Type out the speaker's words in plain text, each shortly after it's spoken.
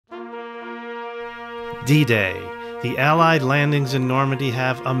D-Day. The Allied landings in Normandy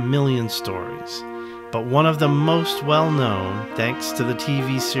have a million stories, but one of the most well-known, thanks to the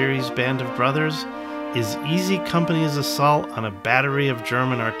TV series Band of Brothers, is Easy Company's assault on a battery of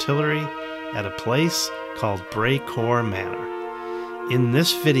German artillery at a place called Brecourt Manor. In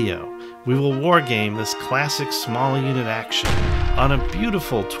this video, we will wargame this classic small unit action on a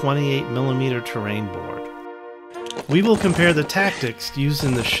beautiful 28mm terrain board. We will compare the tactics used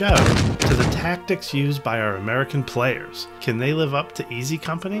in the show to the tactics used by our American players. Can they live up to Easy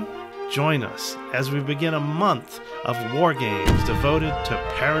Company? Join us as we begin a month of war games devoted to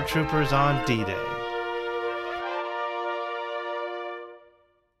paratroopers on D-Day.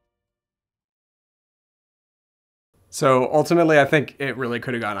 So ultimately, I think it really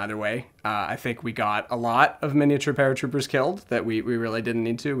could have gone either way. I think we got a lot of miniature paratroopers killed that we really didn't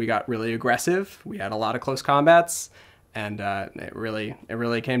need to. We got really aggressive. We had a lot of close combats, and it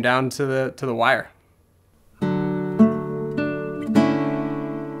really came down to the wire.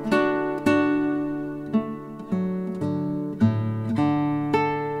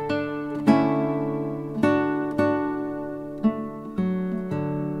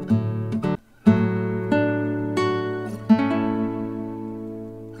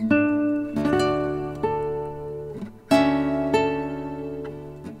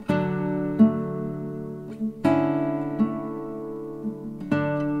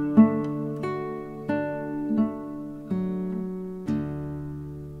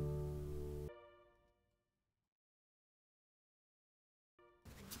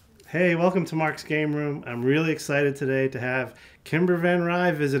 Hey, welcome to Mark's Game Room. I'm really excited today to have Kimber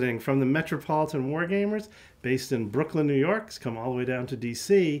Vanry visiting from the Metropolitan Wargamers based in Brooklyn, New York. He's come all the way down to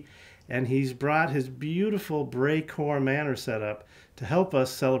DC, and he's brought his beautiful Brecourt Manor setup to help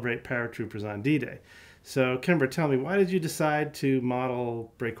us celebrate paratroopers on D-Day. So, Kimber, tell me, why did you decide to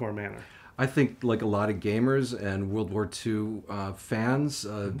model Brecourt Manor? I think, like a lot of gamers and World War II fans,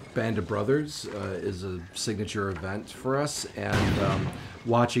 Band of Brothers is a signature event for us, and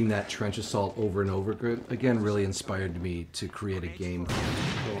watching that trench assault over and over again really inspired me to create a game.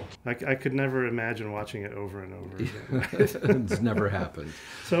 Cool. I could never imagine watching it over and over again. It's never happened.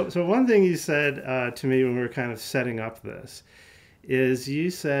 So one thing you said to me when we were kind of setting up this is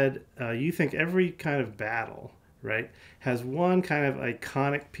you said you think every kind of battle, right, has one kind of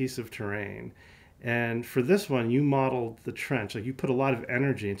iconic piece of terrain. And for this one, you modeled the trench. Like, you put a lot of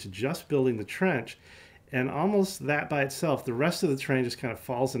energy into just building the trench, and almost that by itself, the rest of the terrain just kind of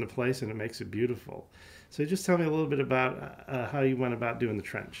falls into place and it makes it beautiful. So just tell me a little bit about how you went about doing the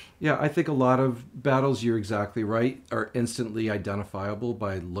trench. Yeah, I think a lot of battles, you're exactly right, are instantly identifiable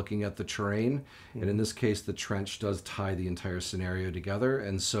by looking at the terrain. Mm-hmm. And in this case, the trench does tie the entire scenario together.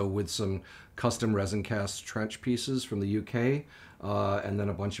 And so with some custom resin cast trench pieces from the UK, and then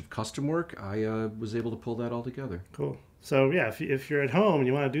a bunch of custom work, I was able to pull that all together. Cool. So yeah, if you're at home and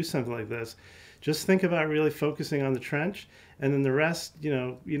you want to do something like this, just think about really focusing on the trench, and then the rest, you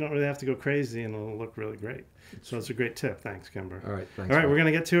don't really have to go crazy, and it'll look really great. So it's a great tip. Thanks, Kimber. All right, thanks. All right, we're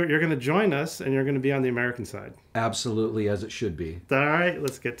going to get to it. You're going to join us, and you're going to be on the American side. Absolutely, as it should be. All right,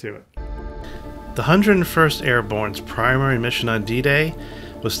 let's get to it. The 101st Airborne's primary mission on D-Day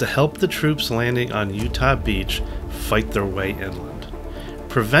was to help the troops landing on Utah Beach fight their way inland.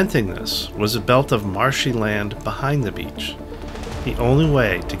 Preventing this was a belt of marshy land behind the beach. The only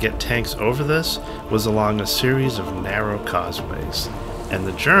way to get tanks over this was along a series of narrow causeways, and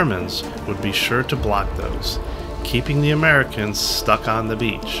the Germans would be sure to block those, keeping the Americans stuck on the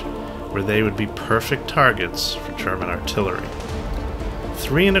beach, where they would be perfect targets for German artillery.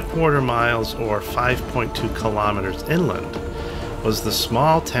 3¼ miles or 5.2 kilometers inland was the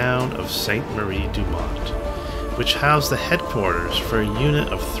small town of Sainte-Marie-du-Mont, which housed the headquarters for a unit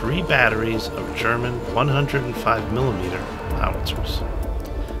of 3 batteries of German 105mm howitzers.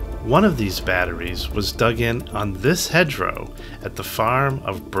 One of these batteries was dug in on this hedgerow at the farm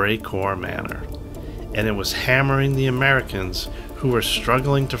of Brecourt Manor, and it was hammering the Americans who were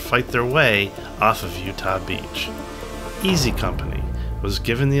struggling to fight their way off of Utah Beach. Easy Company was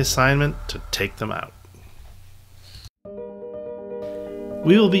given the assignment to take them out.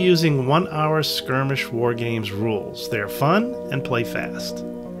 We will be using 1-hour skirmish war games rules. They are fun and play fast.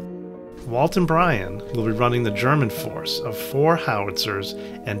 Walt and Brian will be running the German force of 4 howitzers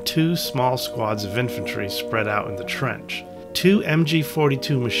and 2 small squads of infantry spread out in the trench. 2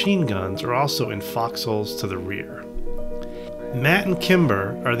 MG-42 machine guns are also in foxholes to the rear. Matt and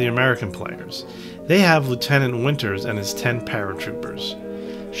Kimber are the American players. They have Lieutenant Winters and his 10 paratroopers.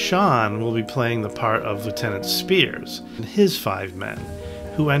 Sean will be playing the part of Lieutenant Spears and his 5 men,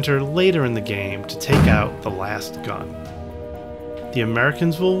 who enter later in the game to take out the last gun. The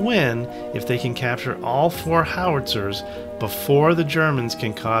Americans will win if they can capture all 4 howitzers before the Germans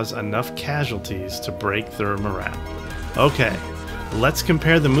can cause enough casualties to break their morale. Okay, let's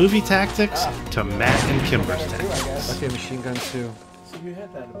compare the movie tactics to Matt and Kimber's tactics. Okay, machine gun 2.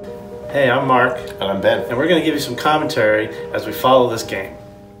 Hey, I'm Mark. And I'm Ben. And we're going to give you some commentary as we follow this game.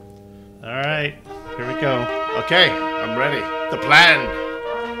 Alright, here we go. Okay, I'm ready. The plan.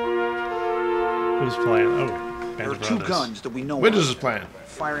 Who's playing? Oh. There are 2 guns that we know When of, does this plan?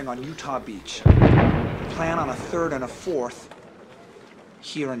 firing on Utah Beach. Plan on a 3rd and a 4th,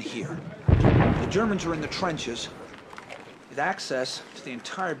 here and here. The Germans are in the trenches, with access to the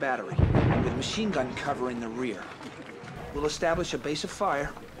entire battery, with machine gun cover in the rear. We'll establish a base of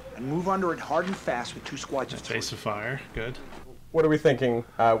fire and move under it hard and fast with 2 squads of 3. Base of fire, good. What are we thinking?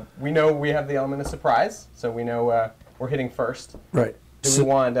 We know we have the element of surprise, so we know we're hitting first. Right. Do we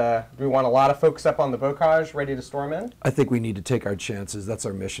want a lot of folks up on the bocage ready to storm in? I think we need to take our chances. That's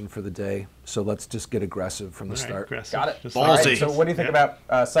our mission for the day. So let's just get aggressive from the start. Aggressive. Got it. Just All right, Ballsy. so what do you think about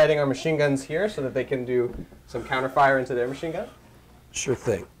sighting our machine guns here so that they can do some counterfire into their machine gun? Sure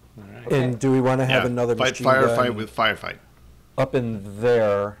thing. Alright. And do we want to have another fight machine gun firefight with firefight. up in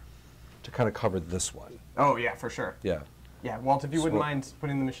there to kind of cover this one? Oh, yeah, for sure. Yeah. Yeah, Walt, if you wouldn't mind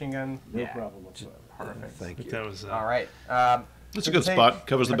putting the machine gun. No problem whatsoever. Perfect. Thank you. That was, All right. That's a good spot.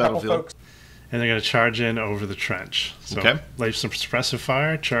 Covers the battlefield. and they're going to charge in over the trench. So Okay. lay some suppressive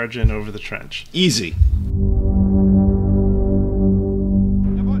fire, charge in over the trench. Easy.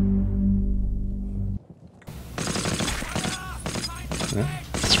 Yeah.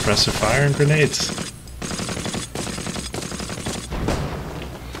 Suppressive fire and grenades.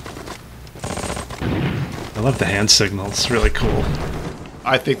 I love the hand signal. It's really cool.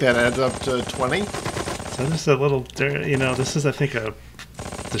 I think that adds up to 20. So this is a little, you know, this is, I think,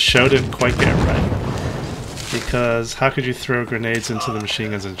 the show didn't quite get right. Because how could you throw grenades into the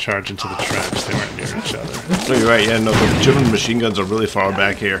machine guns and charge into the trench? They weren't near each other. Oh, you're right. Yeah, no, the German machine guns are really far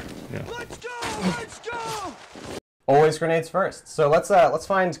back here. Yeah. Always grenades first. So let's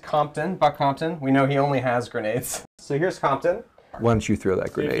find Compton, Buck Compton. We know he only has grenades. So here's Compton. Why don't you throw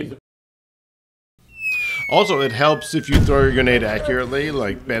that grenade? Also, it helps if you throw your grenade accurately,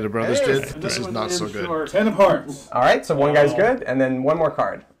 like Band of Brothers did. This is not so good. 10 of hearts. All right, so one guy's good, and then one more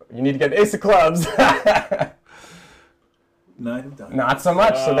card. You need to get Ace of Clubs. 9 of diamonds. Not so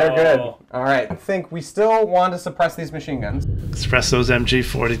much, so they're good. All right, I think we still want to suppress these machine guns. Suppress those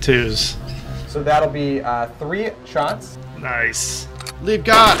MG42s. So that'll be 3 shots. Nice. Leave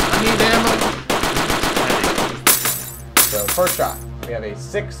God. I need ammo. So first shot, we have a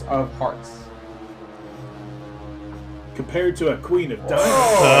 6 of hearts. Compared to a queen of diamonds.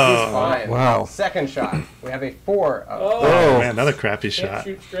 Oh, he's fine. Wow. Second shot, we have a 4 of Oh, man, another crappy shot.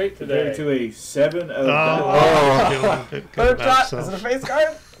 Shoot straight today. Compared to a 7 of Oh, good Third about shot, is it a himself. face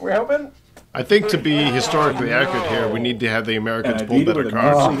card? We're hoping? I think to be historically accurate here, we need to have the Americans and I pull beat it better with a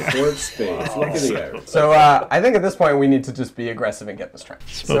cards. measly 4 of spades. Look at the arrow. So I think at this point we need to just be aggressive and get this trench.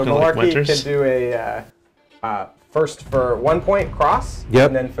 So Spoken like Malarkey Winters. could do a first for 1 point cross, Yep.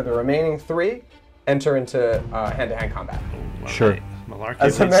 and then for the remaining 3, enter into hand-to-hand combat. Sure. Malarkey As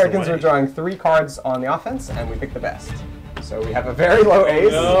leads the Americans way. are drawing 3 cards on the offense, and we pick the best. So we have a very low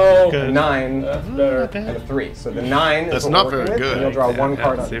ace, No. a Good. 9, That's better. and a 3. So the 9 That's is what not we're very working with, good. and you'll draw Yeah, 1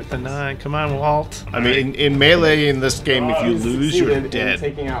 card on see with the defense. 9. Come on, Walt. I mean, in melee in this game, if you He's lose, you're succeeded in dead.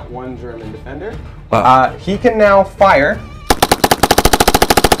 taking out 1 German defender. Wow. He can now fire.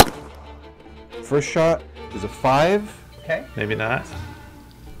 First shot is a 5. Okay. Maybe not.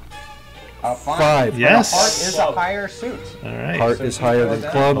 A 5. Five. Yes. The heart is a higher suit. All right. Heart is higher than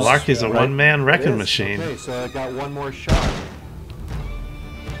clubs. Malarkey's a Right. one-man wrecking It is. machine. Okay, so I got one more shot.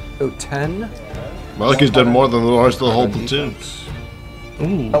 Oh, 10. Malarkey's done more than the rest of the whole platoon.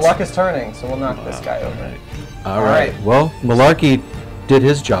 Ooh. The luck is turning, so we'll knock this guy over. Right. All right. right. Well, Malarkey did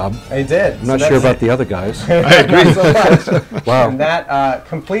his job. He did. I'm not sure about the other guys. I agree. Not so much. Wow. And that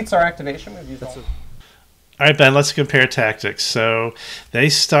completes our activation. We've used all. All right, Ben, let's compare tactics. So they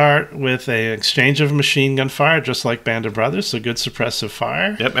start with an exchange of machine gun fire, just like Band of Brothers, so good suppressive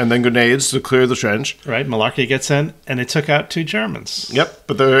fire. Yep, and then grenades to clear the trench. Right, Malarkey gets in, and they took out 2 Germans. Yep,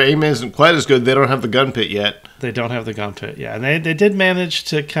 but their aim isn't quite as good. They don't have the gun pit yet. They don't have the gun pit, yeah. And they did manage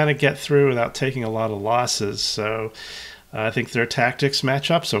to kind of get through without taking a lot of losses. So I think their tactics match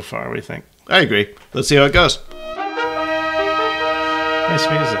up so far. What do you think? I agree. Let's see how it goes. Nice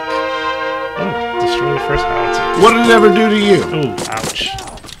music. Oh, destroy the first howitzer. What did it ever do to you? Ooh, ouch.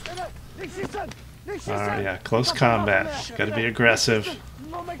 Yeah, close combat. Got to be aggressive.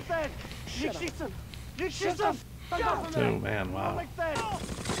 Oh, man, wow.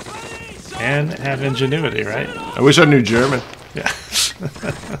 And have ingenuity, right? I wish I knew German. Yeah.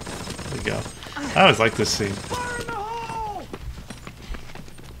 There we go. I always like this scene.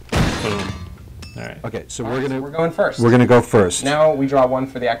 Boom. All right. Okay, so We're going first. we're gonna go first. Now we draw one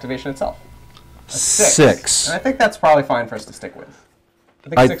for the activation itself. A 6. 6. And I think that's probably fine for us to stick with. I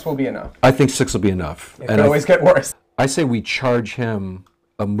think 6 will be enough. I think 6 will be enough. It could always get worse. I say we charge him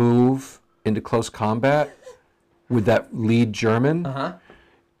a move into close combat with that lead German.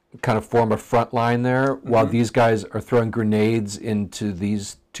 Kind of form a front line there while these guys are throwing grenades into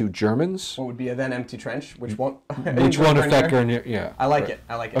these 2 Germans. What would be a then empty trench, which won't Which won't affect Garnier. Yeah. I like it.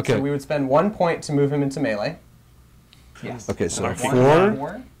 I like it. Okay. So we would spend 1 point to move him into melee. Yes. Okay, so And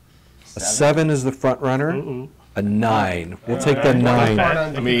 4. A 7 is the front runner. A 9. We'll take the 9.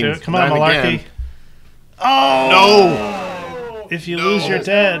 I mean, Come on, 9 Malarkey. again. Oh! If you lose, you're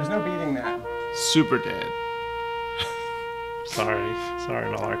dead. There's no beating that. Super dead. Sorry,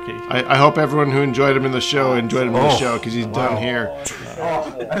 Malarkey. I hope everyone who enjoyed him in the show enjoyed him in the show because he's done here.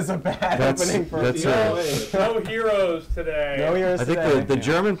 Oh, that's a bad opening for that's No heroes today. No heroes I think today. the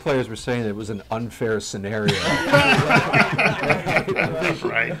German players were saying it was an unfair scenario.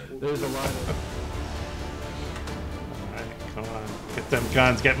 Right. There's a lot of... All right, come on. Get them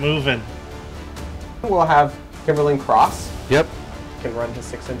guns. Get moving. We'll have Kimberlin cross. Yep. Can run to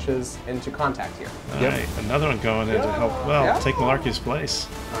 6 inches into contact here. All right, another one going in to help. Well, Yeah. take Malarkey's place.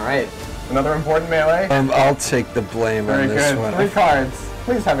 All right. Another important melee. I'll take the blame Very on this good. one. 3 cards.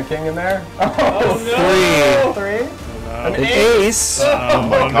 Please have a king in there. Oh, no! 3. An ace. Oh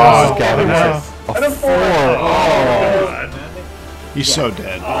my God. Got him. No. And a 4. God. He's so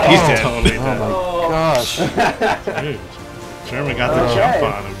dead. He's totally Oh dead. my gosh. Dude, German got the jump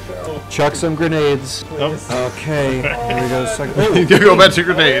on him. Chuck some grenades. Nope. Okay. Here we go. You go back to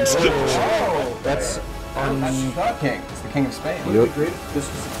grenades. That's That's the king. It's the king of spades. Yep. Great. This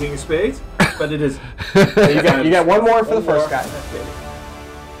is the king of spades, but it is. You get 1 more for the first guy.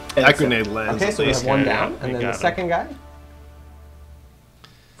 That grenade lands. Okay, so we have 1 down, and then the got him. second guy.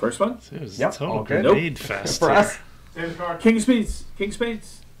 First one. It was Yep, a total all good. grenade fest. For us. King of spades. King of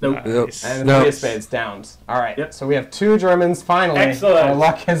spades. Nope. Nice. And No. 3 of spades downed. All right. Yep. So we have 2 Germans finally. Excellent. Our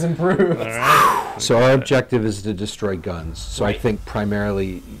luck has improved. All right. So our objective is to destroy guns. So I think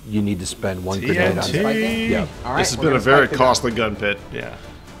primarily you need to spend 1 grenade on that. TNT. Yeah. All right. This has we're been a gonna very spike the costly gun pit. Yeah.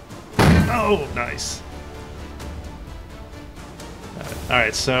 Oh, nice. All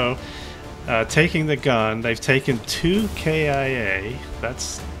right, so taking the gun, they've taken 2 KIA.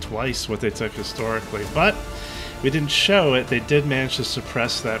 That's twice what they took historically, but we didn't show it. They did manage to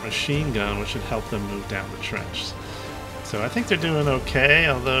suppress that machine gun, which should help them move down the trench. So I think they're doing okay,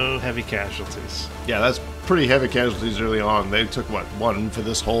 although heavy casualties. Yeah, that's pretty heavy casualties early on. They took, what, 1 for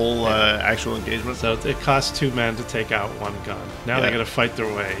this whole actual engagement? So it cost 2 men to take out 1 gun. Now Yeah. they're going to fight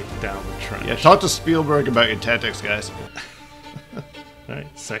their way down the trench. Yeah, talk to Spielberg about your tactics, guys. All right,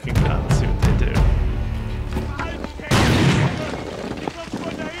 second gun, see what they do.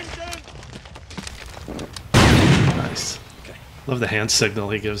 Nice. Love the hand signal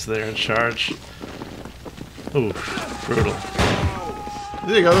he gives there in charge. Ooh, brutal.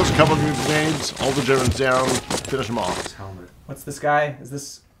 There you go, there's a couple of grenades. All the Germans down. Finish them off. What's this guy? Is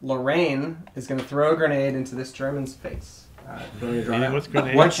this Lorraine is going to throw a grenade into this German's face? Eating with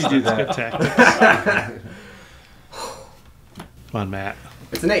grenades. Once you do that's good tactics. Come on, Matt.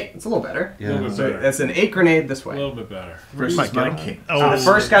 It's an 8. It's a little better. Yeah. A little bit So better. that's an 8 grenade this A way. little bit better. Versus Versus my my king. king. Oh, The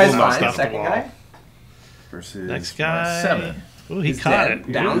first guy's almost fine. off the Second wall. guy. Versus Next my guy. 7. Ooh, he He's caught dead.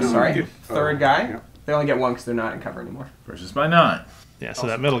 it. Down. Sorry. Third guy. They only get 1 because they're not in cover anymore. Versus my 9. Yeah, so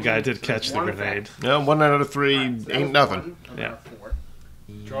that middle guy did catch the grenade. Yeah, 1 out of 3 ain't nothing. Yeah.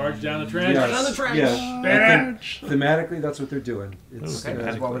 Charge down the trench. Yeah. Thematically, that's what they're doing. It's, Okay,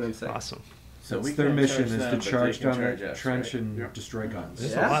 that's what we're going to say. Awesome. So it's we their can't mission charge is them, to but charge they can down charge that us, trench right? and destroy guns.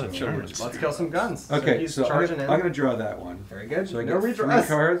 There's Yeah. a lot of Germans. Let's kill some guns. Okay, he's so charging in. I'm going to draw that one. Very good. So I no get 3 redraws.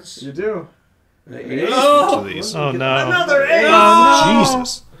 cards. You do. An 8 To these. Oh no. Another 8.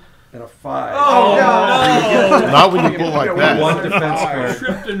 Jesus. and a 5. Oh, no. Not when you pull like that. 1 defense I card.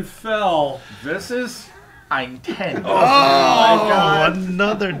 tripped and fell. This is ein 10. Oh,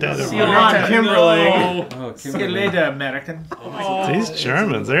 another dead See you later, Kimberly. Oh, See you later, American. These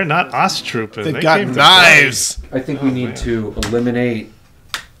Germans, they're not Osttroopers. They They got came to knives. I think we need to eliminate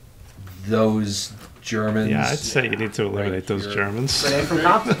those Germans. play. Yeah, I'd say you need to eliminate those here. Germans. Grenade from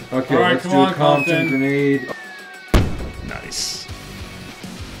Compton. Okay, All right, let's come do on, a Compton Compton. grenade. Nice.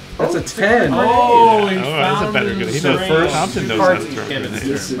 That's a 10. Oh, he Oh, that's a found better his grenade. He So knows, first Compton knows cards how to he's throw given grenades.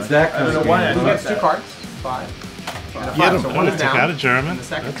 This is that kind I don't of know why I game. He did gets 2 cards. 5. And a 5. Get him. So Oh, 1 they is took out a down. German. And the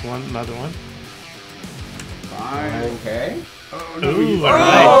second. That's one, another one. Okay. Ooh, all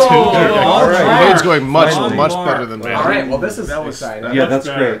right. Two good. All right. Blade's going much Finally. better than All that. right, well, this is exciting. Yeah, that's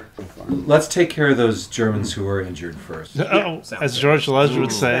great. Let's take care of those Germans who were injured first. Oh, as George Lodge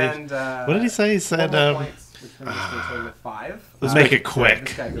would say. And, What did he say? He said, let's make it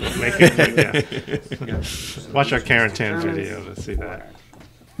quick. Make it, yeah. Watch our Karantan video to see that.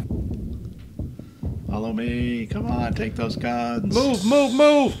 Follow me. Come on, take those guns.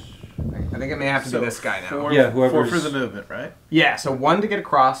 Move! I think it may have to be this guy now. Yeah, Four whoever's... for the movement, right? Yeah, so 1 to get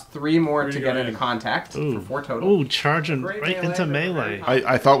across, 3 more to to get go into in. contact for 4 total. Ooh, charging Great right melee, into but melee.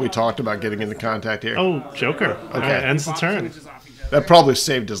 I thought we talked about getting into contact here. Oh, Joker. Okay, ends the turn. That probably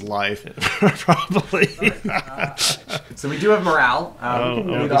saved his life. Probably. So we do have morale. We can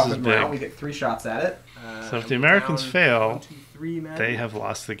oh, lead this off is with morale. big. We get 3 shots at it. So if the Americans Down fail, 1, 2, 3 men they have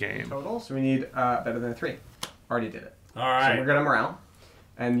lost the game. total. So we need better than a 3. Already did it. All So we're right. good on morale.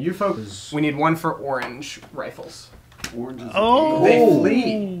 And you folks, we need 1 for orange rifles. Oh! They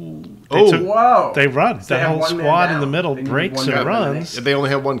flee. Whoa! They run. They The have whole 1 man squad in down. the middle They need breaks 1 and man runs. eliminate. They only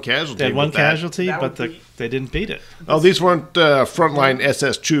had one casualty. They had one with that. casualty, That but would be- they didn't beat it. Oh, these weren't frontline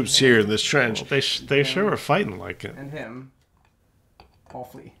SS troops here in this trench. They sure were fighting like it. And him. All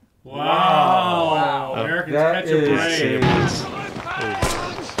flee. Wow. Americans That catch a is break.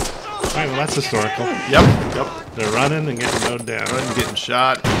 All right, well, that's historical. Yep. They're running and getting mowed down. I'm getting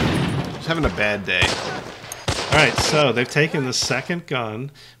shot. Just having a bad day. All right, so they've taken the second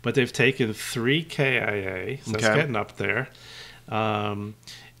gun, but they've taken 3 KIA. So that's Okay. getting up there.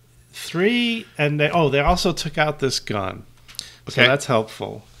 3, and they also took out this gun. So Okay. that's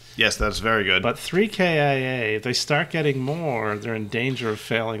helpful. Yes, that's very good. But 3 KIA, if they start getting more, they're in danger of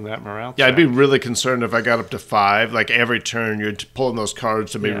failing that morale Yeah, check. I'd be really concerned if I got up to 5. Like every turn, you're pulling those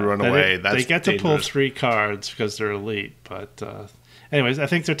cards to maybe run away. That's they get to pull dangerous. 3 cards because they're elite. But anyways, I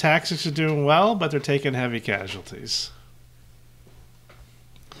think their tactics are doing well, but they're taking heavy casualties.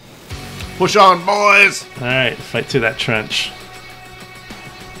 Push on, boys! All right, fight through that trench.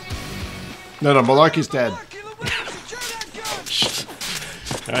 No, Malarkey's dead.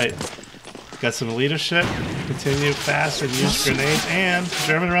 All right, got some leadership. Continue fast and use grenades. And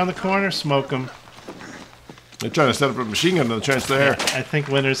German around the corner, smoke them. They're trying to set up a machine gun in the trench there. I think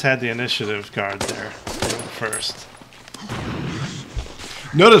Winters had the initiative card there first.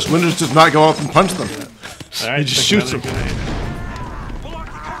 Notice Winters does not go up and punch them. All right, He just take shoots another them. grenade.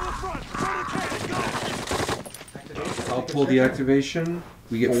 I'll pull the activation.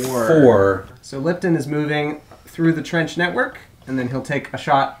 We get 4. So Lipton is moving through the trench network, and then he'll take a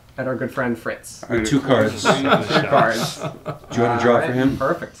shot at our good friend Fritz. With 2 cards. 2 cards. Do you want to draw for him?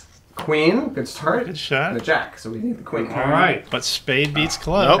 Perfect. Queen, good start. Good shot. And a jack, so we need the queen. All right. But spade beats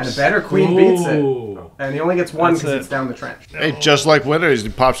clubs. And a better queen beats it. Ooh. And he only gets 1 That's because it. it's down the trench. Hey, just like Winters, he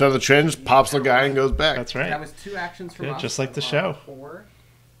pops out of the trench, pops the guy, and goes back. That's That right. was 2 actions from Yeah, us. just like the show. 4.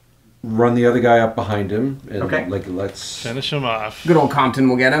 Run the other guy up behind him. And Okay. let's... Finish him off. Good old Compton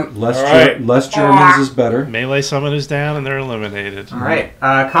will get him. Less, All right. less Germans is better. Melee someone who's down and they're eliminated. All right.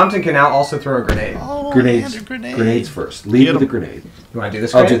 Compton can now also throw a grenade. Oh, Grenades. and a grenade. Grenades first. Lead Get with the 'em. grenade. You want to do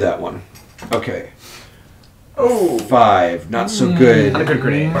this I'll grenade? do that one. Okay. Oh. 5. Not so good. Not a good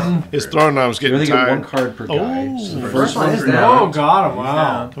grenade. His throwing arm was You getting only get 1 tired. card per guy. Oh. So the First one is Oh, down. got him.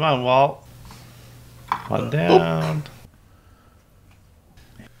 Wow. Come on, Walt. One down.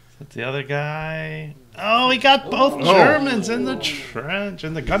 Is it the other guy? Oh, he got both Germans in the trench,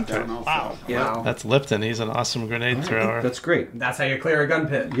 in the gun pit. Wow. Wow. That's Lipton. He's an awesome grenade thrower. That's great. That's how you clear a gun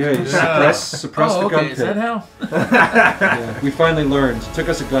pit. Yeah, you suppress the gun Is that pit. how? Yeah, we finally learned. It took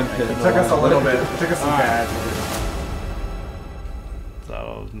us a gun pit. It took us a little bit. It took us some bad.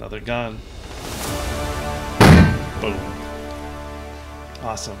 So, another gun. Boom.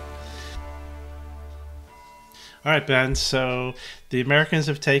 Awesome. All right, Ben. So the Americans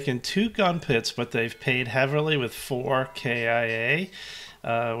have taken 2 gun pits, but they've paid heavily with 4 KIA.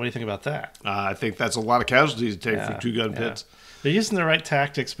 What do you think about that? I think that's a lot of casualties to take for 2 gun pits. They're using the right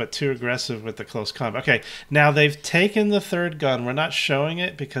tactics, but too aggressive with the close combat. Okay, now they've taken the 3rd gun. We're not showing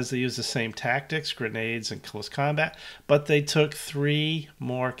it because they use the same tactics, grenades and close combat, but they took 3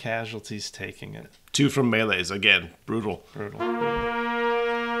 more casualties taking it. 2 from melees. Again, brutal. Brutal.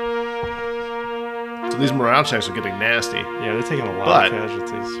 So these morale checks are getting nasty. Yeah, they're taking a lot But- of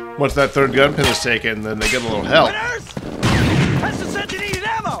casualties. Once that 3rd gun pin is taken, then they get a little help. That's the sense you needed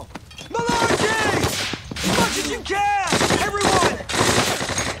ammo! Malarkey! As much as you can! Everyone!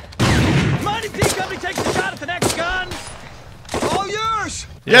 Mind if D Company takes a shot at the next gun? All yours!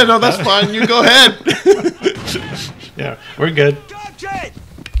 Yeah, no, that's fine. You go ahead. Yeah, we're good. Go, Jade!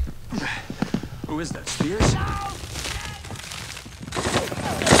 Who is that, Spears?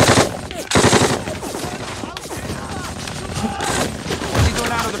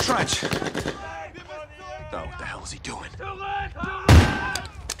 trench. Oh, what the hell is he doing? I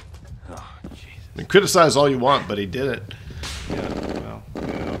mean, criticize all you want, but he did it. Yeah,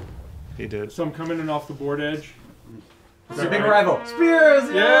 well, he did. So I'm coming in off the board edge. It's a big rival. Spears!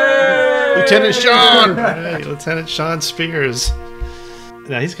 Yay! Lieutenant Sean! Hey, Lieutenant Sean Spears.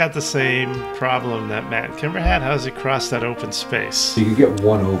 Now, he's got the same problem that Matt and Kimber had. How does he cross that open space? You can get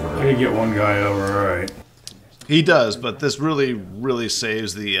one over. I can get one guy over, all right. He does, but this really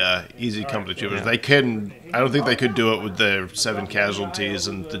saves the easy company troopers. Yeah. They couldn't. I don't think they could do it with their 7 casualties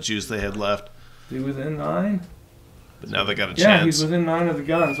and the juice they had left. He within 9? But now they got a Yeah, chance. he's within 9 of the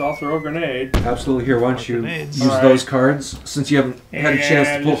guns. I'll throw a grenade. Absolutely. Here, why don't you Grenades. use All those right. cards since you haven't had a chance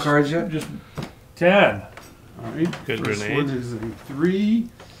to pull cards yet? Just 10. All right. Good First grenade. one is a 3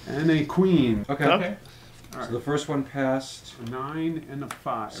 and a queen. Okay. Okay. All So the first one passed. A 9 and a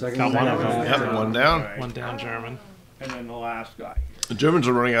 5. Second Got one of them. passed. Yep, one down. Right. One down, German. And then the last guy. The Germans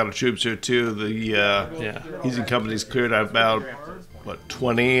are running out of troops here too. The Yeah. easy company's cleared out about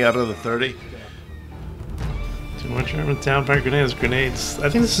 20 out of the 30. 2 more Germans down by grenades. Grenades. I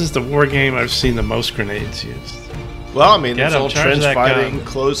think this is the war game I've seen the most grenades used. Well, I mean, Get it's him, all charge trench that fighting, gun.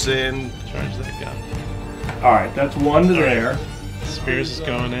 close in. Charge that gun. All right, that's 1 to there. Spears is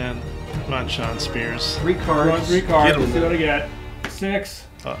going in. Come on, Sean Spears. 3 cards. Run 3 cards. Get him. Let's see what I get. 6.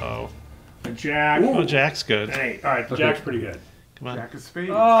 Uh-oh. A jack. Oh, Jack's good. Hey, all right, the jack's pretty good. Come on. Jack of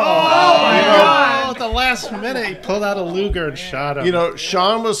spades. Oh, at the last minute, he pulled out a Luger and shot him. You know,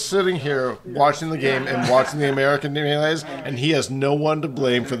 Sean was sitting here watching the game and watching the American melees, and he has no one to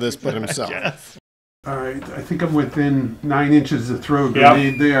blame for this but himself. Yes. All right, I think I'm within 9 inches to throw a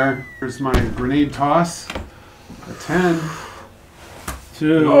grenade there. Here's my grenade toss. A 10.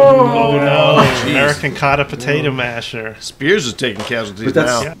 2. Oh, no. American caught a potato masher. Spears is taking casualties But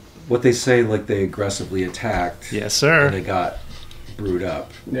that's now. what they say, like they aggressively attacked. Yes, And they sir. got brewed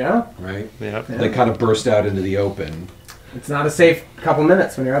up, Yeah. right? Yep. They kind of burst out into the open. It's not a safe couple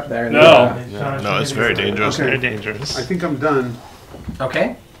minutes when you're up there. No. No, it's very dangerous. Very Okay, dangerous. I think I'm done.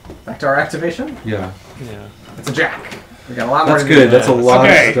 Okay. Back to our activation. Yeah. Yeah. It's a jack. We got a lot more That's to do. good. That's a lot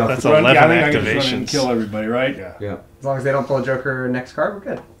Okay. of stuff. That's to a do. 11 I think I can just run in and activations. kill everybody, right? Yeah. Yeah. As long as they don't pull a Joker next card, we're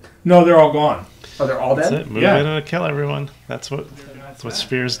good. No, they're all gone. Oh, they're all That's dead? it. Move Yeah. in and kill everyone. That's what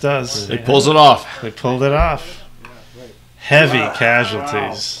Spears does. He pulls it off. They pulled it off. Heavy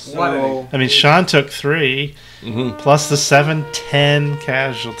casualties. Wow. I mean, Sean took 3, plus the 7-10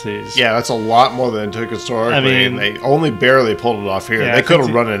 casualties. Yeah, that's a lot more than it took historically, I mean- and they only barely pulled it off here. Yeah, I They could have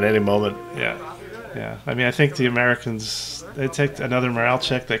think run at any moment. Yeah. Yeah. I mean, I think the Americans, they take another morale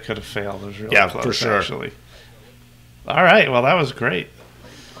check, they could have failed. It was really Yeah, close, for sure. actually. All right. Well, that was great.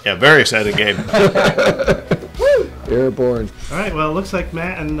 Yeah, very exciting game. Airborne. All right. Well, it looks like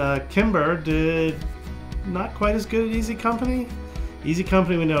Matt and Kimber did not quite as good at Easy Company. Easy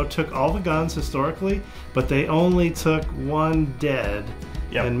Company, we know, took all the guns historically, but they only took 1 dead.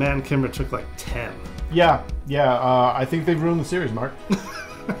 Yep. And Matt and Kimber took like 10. Yeah. I think they've ruined the series, Mark.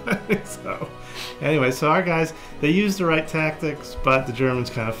 I think so. Anyway, so our guys, they used the right tactics, but the Germans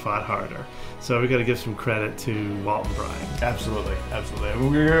kind of fought harder. So we got to give some credit to Walt and Brian. Absolutely. I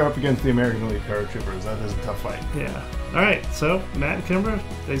mean, we were up against the American Elite Paratroopers. That is a tough fight. Yeah. All right. So Matt and Kimber,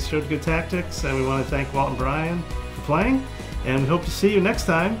 they showed good tactics, and we want to thank Walt and Brian for playing. And we hope to see you next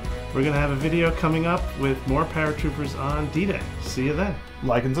time. We're going to have a video coming up with more paratroopers on D-Day. See you then.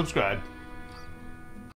 Like and subscribe.